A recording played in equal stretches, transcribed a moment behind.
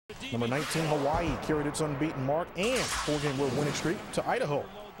Number 19, Hawaii carried its unbeaten mark and 4-game road winning streak to Idaho.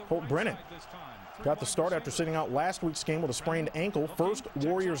 Colt Brennan got the start after sitting out last week's game with a sprained ankle. First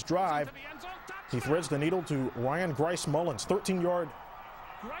Warriors drive. He threads the needle to Ryan Grice-Mullins. 13-yard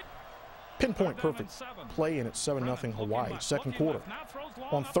pinpoint perfect play, and it's 7-0 Hawaii. Second quarter.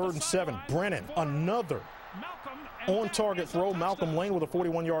 On 3rd and 7, Brennan, another on-target throw. Malcolm Lane with a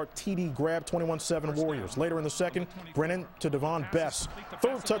 41-yard TD grab, 21-7 Warriors. Later in the second, Brennan to Devon Bess.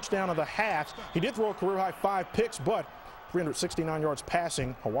 Third touchdown of the half. He did throw a career-high 5 picks, but 369 yards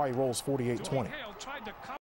passing. Hawaii rolls 48-20.